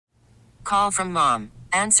Call from mom.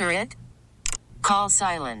 Answer it. Call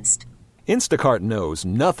silenced. Instacart knows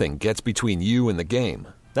nothing gets between you and the game.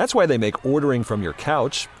 That's why they make ordering from your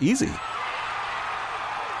couch easy.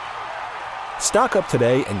 Stock up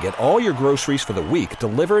today and get all your groceries for the week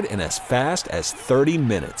delivered in as fast as 30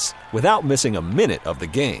 minutes without missing a minute of the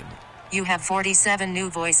game. You have 47 new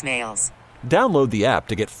voicemails. Download the app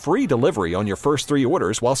to get free delivery on your first 3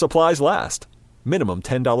 orders while supplies last. Minimum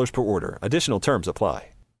 $10 per order. Additional terms apply.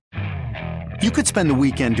 You could spend the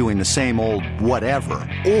weekend doing the same old whatever,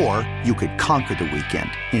 or you could conquer the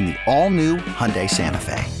weekend in the all-new Hyundai Santa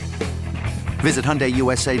Fe. Visit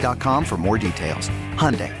HyundaiUSA.com for more details.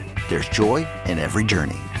 Hyundai, there's joy in every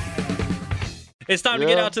journey. It's time to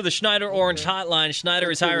get out to the Schneider Orange Hotline.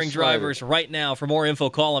 Schneider is hiring drivers right now. For more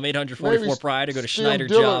info, call them 844-PRIDE or go to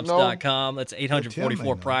SchneiderJobs.com. That's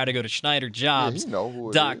 844-PRIDE or go to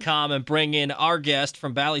SchneiderJobs.com and bring in our guest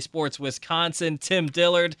from Valley Sports, Wisconsin, Tim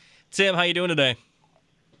Dillard. Tim, how you doing today?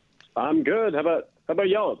 I'm good. How about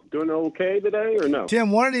y'all? Doing okay today or no?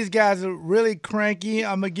 Tim, one of these guys are really cranky.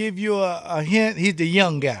 I'm going to give you a hint. He's the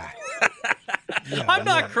young guy. I'm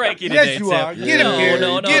not cranky today, Yes, you Tim. are. Get him,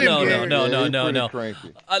 Gary. No.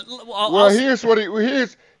 Cranky. Well, here's what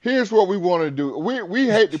we want to do. We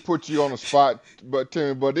hate to put you on the spot, but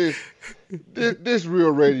Tim, this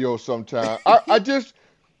real radio sometimes.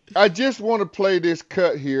 I just want to play this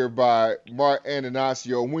cut here by Mark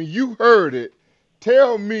Attanasio. When you heard it,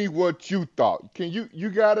 tell me what you thought. Can you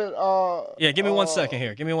got it? Yeah, give me 1 second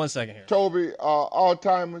here. Toby,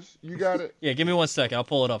 Alzheimer's, you got it? Yeah, give me 1 second. I'll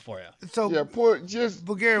pull it up for you. So, Yeah, play this.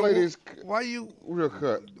 why you Real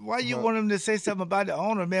cut. Why you want him to say something about the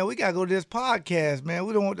owner, man? We gotta go to this podcast, man.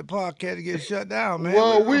 We don't want the podcast to get shut down, man.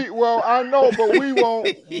 Well, I know, but we won't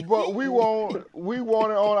it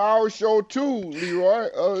on our show too, Leroy.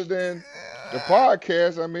 Other than the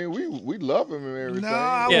podcast, I mean, we love him and everything. No,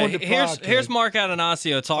 I want the podcast. Here's Mark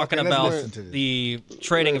Attanasio talking about listen to this. the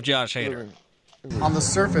trading of Josh Hader. On the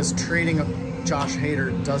surface, trading of Josh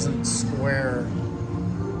Hader doesn't square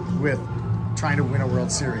with trying to win a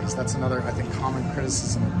World Series. That's another, I think, common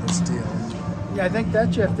criticism of this deal. Yeah, I think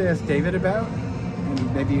that you have to ask David about,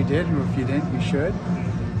 and maybe you did, or if you didn't, you should.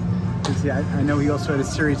 Because I know he also had a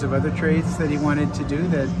series of other trades that he wanted to do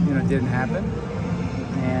that didn't happen,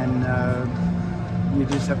 and you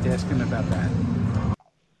just have to ask him about that.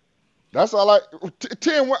 That's all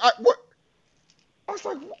Tim, what? I was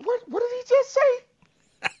like, what did he just say?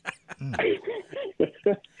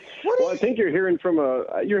 Well, I think you're hearing from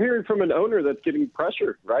an owner that's getting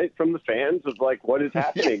pressure, right, from the fans of like what is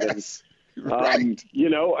happening. Yes. And, Right.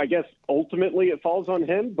 I guess ultimately it falls on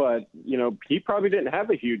him, but he probably didn't have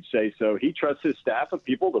a huge say. So he trusts his staff of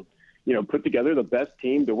people to, put together the best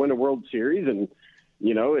team to win a World Series, and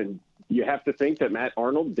you have to think that Matt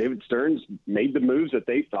Arnold, David Stearns made the moves that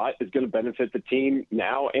they thought is going to benefit the team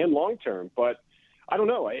now and long term. But I don't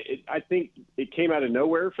know. I think it came out of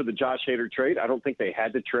nowhere for the Josh Hader trade. I don't think they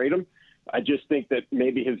had to trade him. I just think that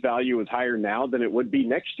maybe his value is higher now than it would be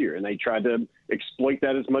next year, and they tried to exploit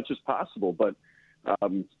that as much as possible. But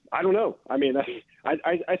I don't know. I mean,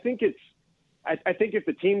 I think if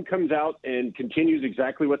the team comes out and continues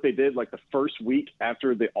exactly what they did, like the first week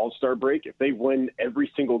after the All-Star break, if they win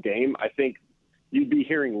every single game, I think you'd be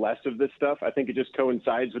hearing less of this stuff. I think it just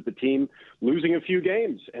coincides with the team losing a few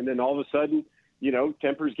games, and then all of a sudden,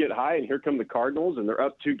 tempers get high, and here come the Cardinals, and they're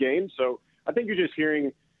up 2 games. So I think you're just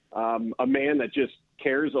hearing a man that just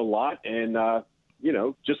cares a lot, and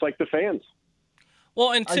just like the fans.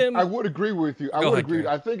 Well, and Tim, I would agree with you. I would agree.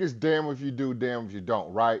 I think it's damn if you do, damn if you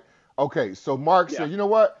don't, right? Okay, so Mark said, you know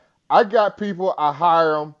what? I got people, I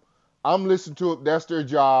hire them. I'm listening to it. That's their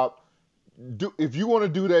job. If you want to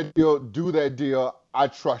do that deal. I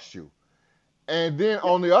trust you. And then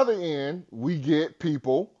on the other end, we get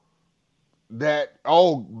people that,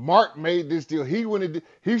 Mark made this deal.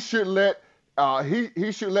 He should let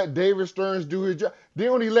David Stearns do his job.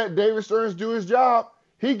 Then when he let David Stearns do his job,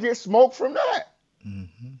 he gets smoked from that.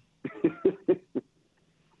 Mm-hmm.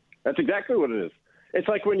 That's exactly what it is. It's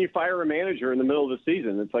like when you fire a manager in the middle of the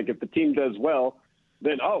season. It's like if the team does well,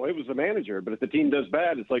 then, it was the manager. But if the team does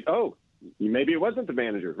bad, it's like, maybe it wasn't the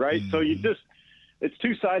manager, right? Mm-hmm. So it's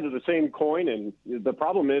two sides of the same coin. And the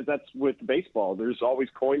problem is that's with baseball. There's always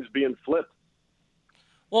coins being flipped.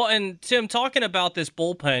 Well, and Tim, talking about this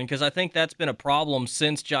bullpen, because I think that's been a problem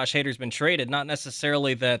since Josh Hader's been traded. Not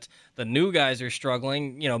necessarily that the new guys are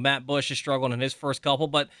struggling. Matt Bush is struggling in his first couple,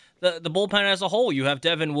 but the bullpen as a whole. You have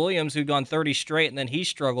Devin Williams, who's gone 30 straight, and then he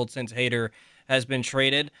struggled since Hader has been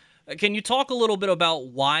traded. Can you talk a little bit about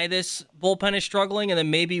why this bullpen is struggling and then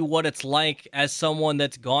maybe what it's like as someone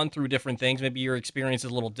that's gone through different things? Maybe your experience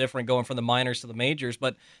is a little different going from the minors to the majors,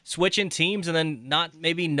 but switching teams and then not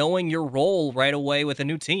maybe knowing your role right away with a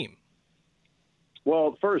new team.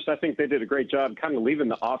 Well, first, I think they did a great job kind of leaving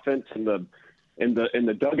the offense and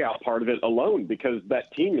the dugout part of it alone because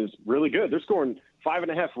that team is really good. They're scoring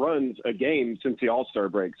 5.5 runs a game since the All-Star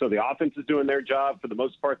break. So the offense is doing their job for the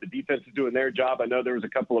most part. The defense is doing their job. I know there was a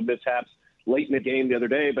couple of mishaps late in the game the other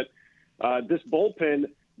day, but this bullpen,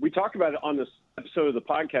 we talked about it on this episode of the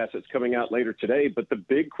podcast that's coming out later today. But the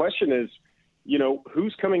big question is,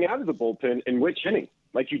 who's coming out of the bullpen in which inning?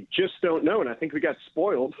 Like, you just don't know. And I think we got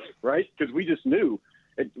spoiled, right? Because we just knew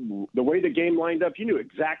the way the game lined up, you knew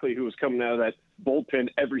exactly who was coming out of that bullpen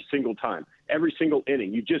every single time, every single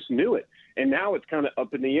inning. You just knew it. And now it's kind of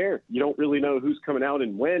up in the air. You don't really know who's coming out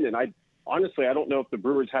and when. And I don't know if the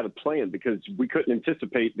Brewers had a plan because we couldn't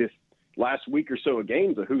anticipate this last week or so of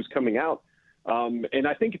games of who's coming out. And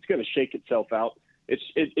I think it's going to shake itself out. It's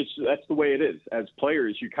that's the way it is. As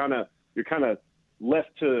players, you're kind of left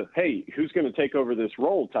to, hey, who's going to take over this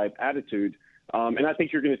role type attitude. And I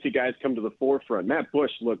think you're going to see guys come to the forefront. Matt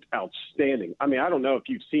Bush looked outstanding. I mean, I don't know if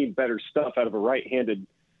you've seen better stuff out of a right-handed,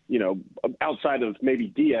 outside of maybe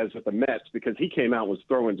Diaz with the Mets, because he came out and was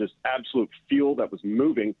throwing just absolute fuel that was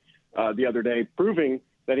moving the other day, proving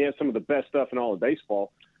that he has some of the best stuff in all of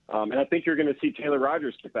baseball. And I think you're going to see Taylor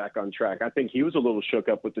Rogers get back on track. I think he was a little shook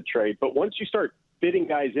up with the trade. But once you start fitting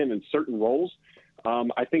guys in certain roles,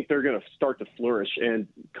 I think they're going to start to flourish. And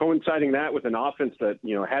coinciding that with an offense that,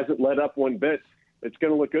 hasn't let up one bit, it's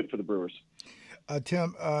going to look good for the Brewers.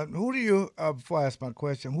 Tim, who do you, before I ask my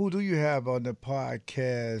question, who do you have on the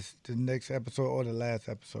podcast, the next episode or the last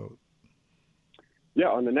episode? Yeah,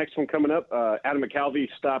 on the next one coming up, Adam McCalvey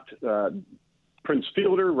stopped Prince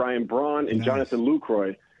Fielder, Ryan Braun, and Jonathan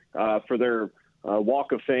Lucroy for their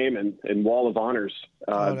Walk of Fame and Wall of Honors.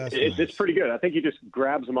 It's pretty good. I think he just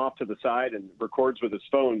grabs them off to the side and records with his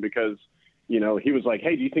phone because, he was like,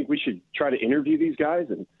 hey, do you think we should try to interview these guys?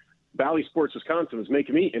 And Valley Sports Wisconsin was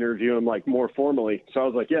making me interview him like more formally. So I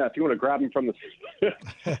was like, yeah, if you want to grab him from the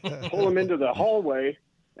pull him into the hallway,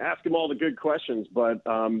 ask him all the good questions. But,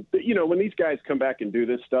 when these guys come back and do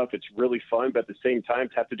this stuff, it's really fun. But at the same time,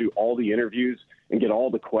 to have to do all the interviews and get all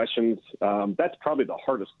the questions, that's probably the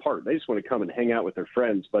hardest part. They just want to come and hang out with their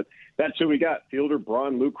friends. But that's who we got, Fielder,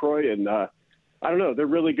 Braun, Lucroy, and I don't know. They're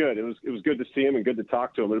really good. It was good to see them and good to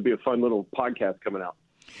talk to them. It'll be a fun little podcast coming out.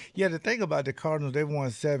 Yeah, the thing about the Cardinals, they've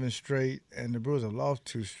won 7 straight, and the Brewers have lost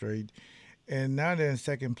 2 straight. And now they're in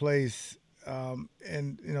second place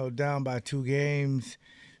and, down by 2 games.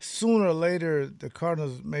 Sooner or later, the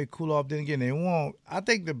Cardinals may cool off. Then again, they won't. I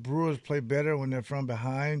think the Brewers play better when they're from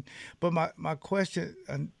behind. But my question,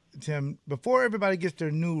 Tim, before everybody gets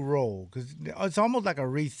their new role, because it's almost like a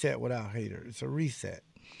reset without Hader. It's a reset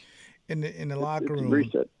in the locker room.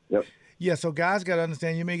 Reset, yep. Yeah, so guys got to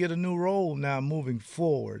understand you may get a new role now moving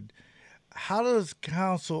forward. How does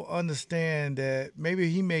Counsell understand that maybe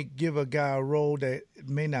he may give a guy a role that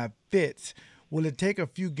may not fit? Will it take a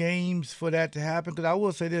few games for that to happen? Because I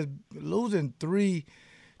will say this, losing 3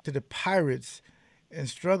 to the Pirates and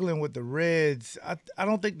struggling with the Reds, I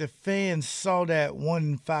don't think the fans saw that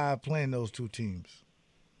 1-5 playing those 2 teams.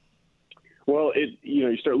 Well,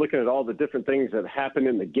 you start looking at all the different things that happen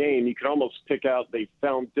in the game. You can almost pick out they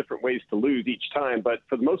found different ways to lose each time. But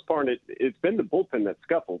for the most part, it's been the bullpen that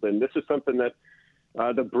scuffled. And this is something that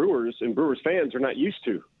the Brewers and Brewers fans are not used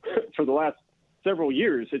to. For the last several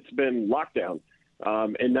years, it's been lockdown.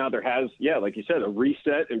 And now there has, like you said, a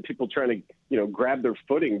reset and people trying to, grab their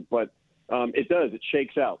footing. But it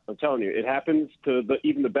shakes out. I'm telling you, it happens to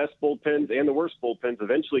even the best bullpens and the worst bullpens.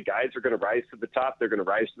 Eventually, guys are going to rise to the top. They're going to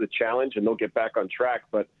rise to the challenge, and they'll get back on track.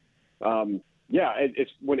 But,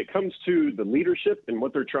 it's when it comes to the leadership and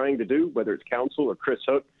what they're trying to do, whether it's Counsell or Chris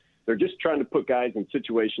Hook, they're just trying to put guys in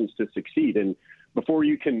situations to succeed. And before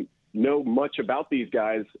you can know much about these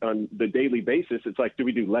guys on the daily basis, it's like, do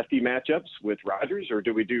we do lefty matchups with Rogers or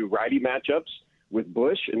do we do righty matchups with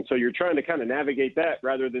Bush? And so you're trying to kind of navigate that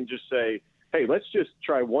rather than just say, hey, let's just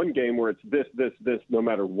try one game where it's this, no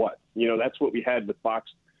matter what. That's what we had with Box,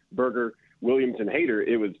 Berger, Williams, and Hader.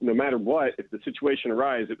 It was no matter what, if the situation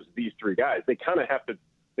arises, it was these 3 guys. They kind of have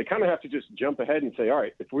to just jump ahead and say, all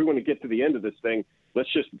right, if we want to get to the end of this thing,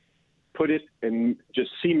 let's just put it and just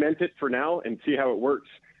cement it for now and see how it works.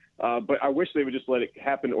 But I wish they would just let it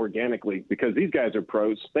happen organically because these guys are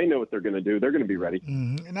pros. They know what they're going to do. They're going to be ready.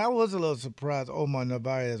 Mm-hmm. And I was a little surprised Omar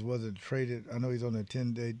Narvaez wasn't traded. I know he's on a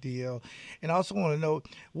 10-day DL. And I also want to know,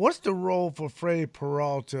 what's the role for Freddie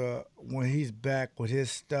Peralta when he's back with his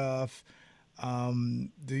stuff?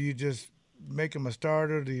 Do you just make him a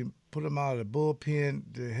starter? Do you put him out of the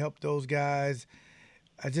bullpen to help those guys?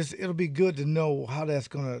 It'll be good to know how that's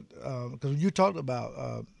going to, because you talked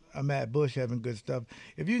about Matt Bush having good stuff.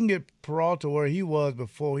 If you can get Peralta where he was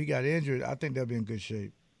before he got injured, I think they'll be in good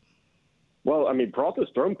shape. Well, I mean, Peralta's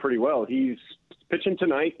thrown pretty well. He's pitching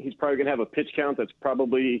tonight. He's probably going to have a pitch count that's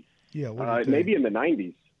probably maybe in the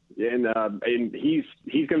 90s. And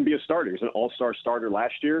he's going to be a starter. He's an all-star starter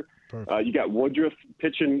last year. You got Woodruff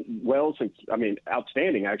pitching well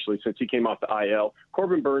outstanding actually since he came off the IL.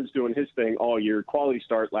 Corbin Burns doing his thing all year. Quality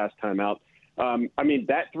start last time out.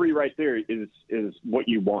 That three right there is what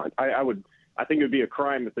you want. I think it would be a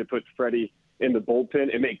crime if they put Freddie in the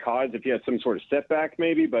bullpen. It may cause if he has some sort of setback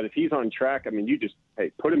maybe, but if he's on track, you just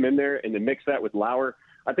put him in there and then mix that with Lauer.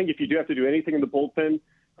 I think if you do have to do anything in the bullpen,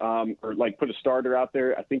 or put a starter out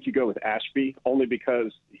there, I think you go with Ashby, only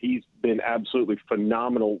because he's been absolutely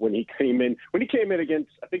phenomenal when he came in. When he came in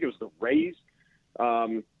against, I think it was the Rays.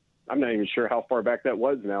 I'm not even sure how far back that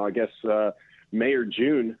was now. I guess May or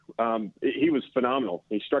June. He was phenomenal.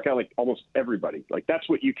 He struck out almost everybody. That's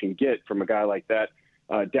what you can get from a guy like that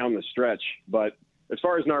down the stretch. But as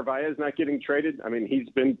far as Narvaez not getting traded, he's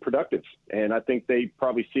been productive, and I think they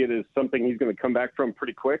probably see it as something he's going to come back from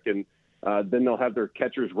pretty quick, and then they'll have their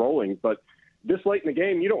catchers rolling. But this late in the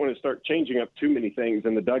game, you don't want to start changing up too many things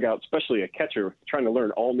in the dugout, especially a catcher trying to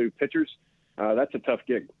learn all new pitchers. That's a tough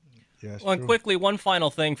gig. Yeah, well, and quickly, one final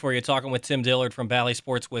thing for you, talking with Tim Dillard from Bally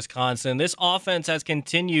Sports Wisconsin. This offense has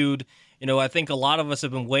continued. I think a lot of us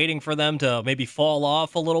have been waiting for them to maybe fall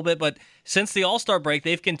off a little bit, but since the All-Star break,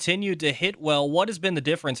 they've continued to hit well. What has been the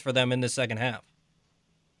difference for them in the second half?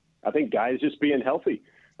 I think guys just being healthy.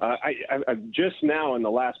 I just now in the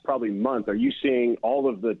last probably month, are you seeing all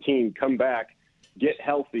of the team come back, get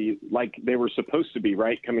healthy like they were supposed to be,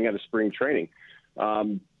 right, coming out of spring training?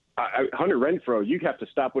 Hunter Renfroe, you have to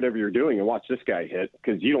stop whatever you're doing and watch this guy hit,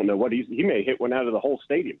 because you don't know what he may hit one out of the whole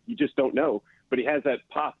stadium. You just don't know. But he has that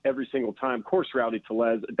pop every single time. Of course, Rowdy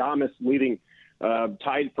Tellez, Adames leading,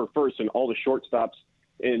 tied for first in all the shortstops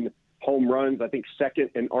in home runs, I think second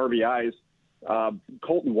in RBIs.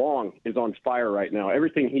 Colton Wong is on fire right now.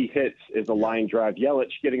 Everything he hits is a line drive.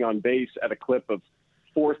 Yelich getting on base at a clip of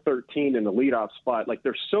 413 in the leadoff spot.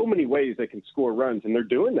 There's so many ways they can score runs, and they're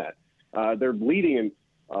doing that. They're leading in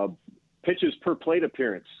pitches per plate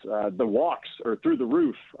appearance. The walks are through the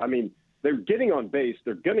roof. They're getting on base.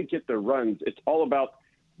 They're going to get their runs. It's all about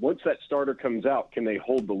once that starter comes out, can they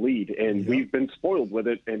hold the lead? And we've been spoiled with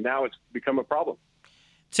it, and now it's become a problem.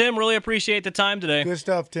 Tim, really appreciate the time today. Good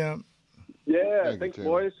stuff, Tim. Yeah, thanks,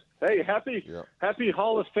 boys. Hey, happy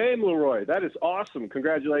Hall of Fame, Leroy. That is awesome.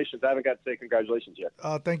 Congratulations. I haven't got to say congratulations yet.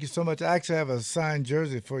 Thank you so much. I actually have a signed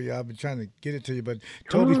jersey for you. I've been trying to get it to you, but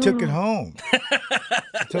Toby took it home.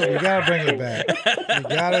 Toby, you got to bring it back. You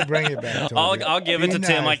got to bring it back, Toby. I'll give it to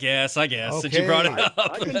Tim, I guess, okay. Since you brought it up.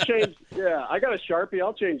 I can change. Yeah, I got a Sharpie.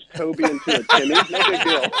 I'll change Toby into a Timmy. No big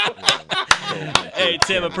deal. Hey,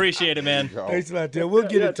 Tim, appreciate it, man. Thanks a lot, Tim. We'll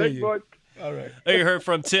get it to you. Boy. All right. You heard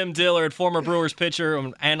from Tim Dillard, former Brewers pitcher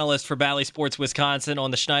and analyst for Bally Sports Wisconsin, on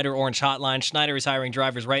the Schneider Orange Hotline. Schneider is hiring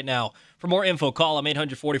drivers right now. For more info, call them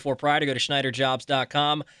 844-PRIDE or go to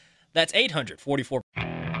schneiderjobs.com. That's 844.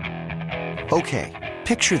 Okay,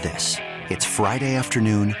 picture this. It's Friday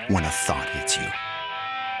afternoon when a thought hits you.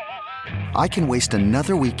 I can waste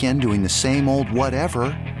another weekend doing the same old whatever,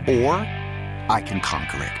 or I can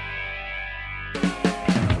conquer it.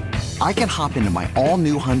 I can hop into my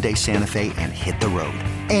all-new Hyundai Santa Fe and hit the road.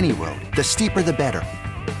 Any road. The steeper, the better.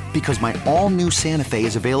 Because my all-new Santa Fe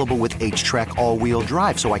is available with H-Track all-wheel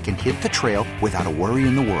drive, so I can hit the trail without a worry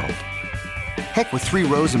in the world. Heck, with 3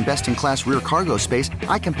 rows and best-in-class rear cargo space,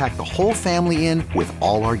 I can pack the whole family in with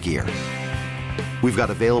all our gear. We've got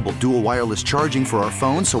available dual wireless charging for our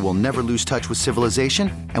phones, so we'll never lose touch with civilization,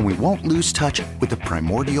 and we won't lose touch with the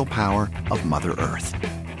primordial power of Mother Earth.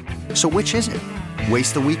 So which is it?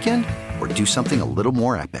 Waste the weekend or do something a little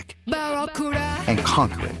more epic? And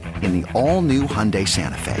conquer it in the all-new Hyundai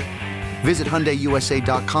Santa Fe. Visit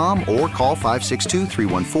HyundaiUSA.com or call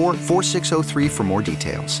 562-314-4603 for more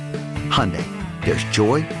details. Hyundai, there's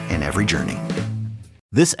joy in every journey.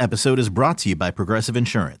 This episode is brought to you by Progressive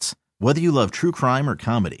Insurance. Whether you love true crime or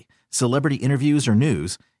comedy, celebrity interviews or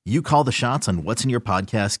news, you call the shots on what's in your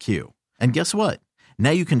podcast queue. And guess what?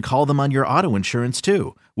 Now you can call them on your auto insurance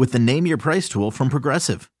too with the Name Your Price tool from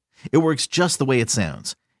Progressive. It works just the way it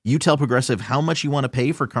sounds. You tell Progressive how much you want to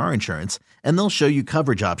pay for car insurance, and they'll show you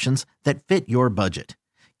coverage options that fit your budget.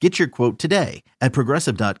 Get your quote today at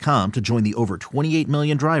Progressive.com to join the over 28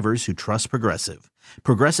 million drivers who trust Progressive.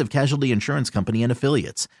 Progressive Casualty Insurance Company and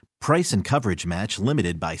Affiliates. Price and coverage match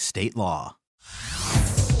limited by state law.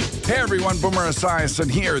 Hey everyone, Boomer Esiason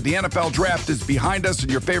here. The NFL draft is behind us and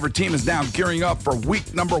your favorite team is now gearing up for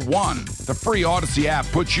week number 1. The free Odyssey app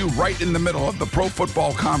puts you right in the middle of the pro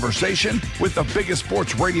football conversation with the biggest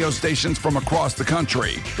sports radio stations from across the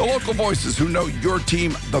country. The local voices who know your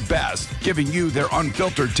team the best, giving you their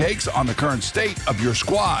unfiltered takes on the current state of your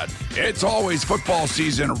squad. It's always football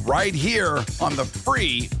season right here on the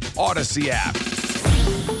free Odyssey app.